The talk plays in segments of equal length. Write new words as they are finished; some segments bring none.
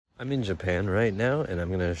I'm in Japan right now, and I'm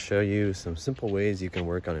going to show you some simple ways you can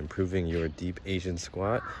work on improving your deep Asian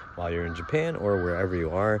squat while you're in Japan or wherever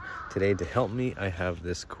you are. Today, to help me, I have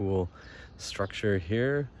this cool structure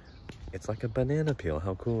here. It's like a banana peel.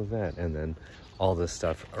 How cool is that? And then all this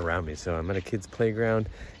stuff around me. So I'm at a kid's playground,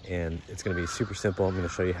 and it's going to be super simple. I'm going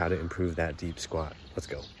to show you how to improve that deep squat. Let's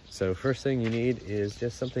go. So first thing you need is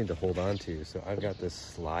just something to hold on to. So I've got this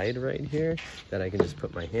slide right here that I can just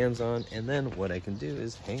put my hands on, and then what I can do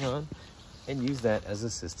is hang on and use that as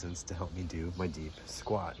assistance to help me do my deep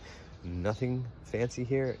squat. Nothing fancy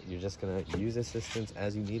here. You're just gonna use assistance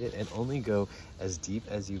as you need it and only go as deep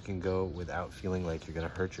as you can go without feeling like you're gonna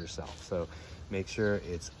hurt yourself. So make sure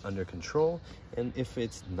it's under control, and if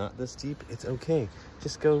it's not this deep, it's okay.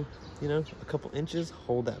 Just go, a couple inches,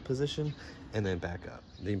 hold that position, and then back up.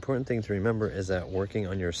 The important thing to remember is that working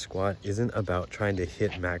on your squat isn't about trying to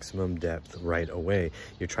hit maximum depth right away.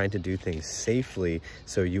 You're trying to do things safely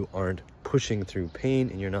so you aren't pushing through pain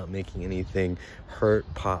and you're not making anything hurt,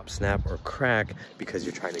 pop, snap, or crack because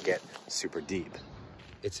you're trying to get super deep.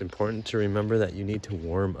 It's important to remember that you need to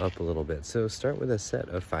warm up a little bit. So start with a set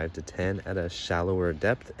of 5 to 10 at a shallower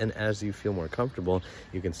depth, and as you feel more comfortable,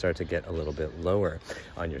 you can start to get a little bit lower.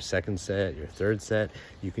 On your second set, your third set,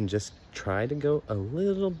 you can just try to go a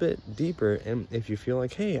little bit deeper, and if you feel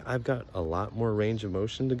like, hey, I've got a lot more range of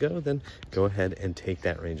motion to go, then go ahead and take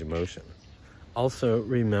that range of motion. Also,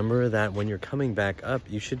 remember that when you're coming back up,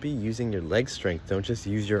 you should be using your leg strength. Don't just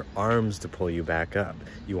use your arms to pull you back up.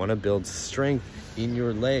 You want to build strength in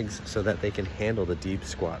your legs so that they can handle the deep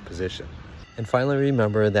squat position. And finally,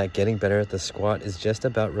 remember that getting better at the squat is just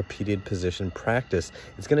about repeated position practice.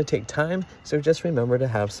 It's going to take time, so just remember to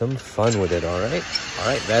have some fun with it, all right? All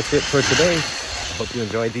right, that's it for today. I hope you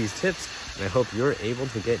enjoyed these tips, and I hope you're able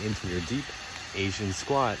to get into your deep Asian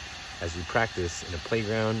squat as you practice in a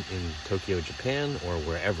playground in Tokyo, Japan, or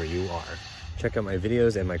wherever you are. Check out my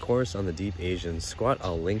videos and my course on the deep Asian squat.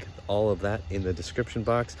 I'll link all of that in the description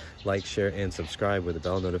box. Like, share, and subscribe with the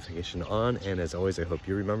bell notification on. And as always, I hope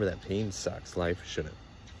you remember that pain sucks. Life shouldn't.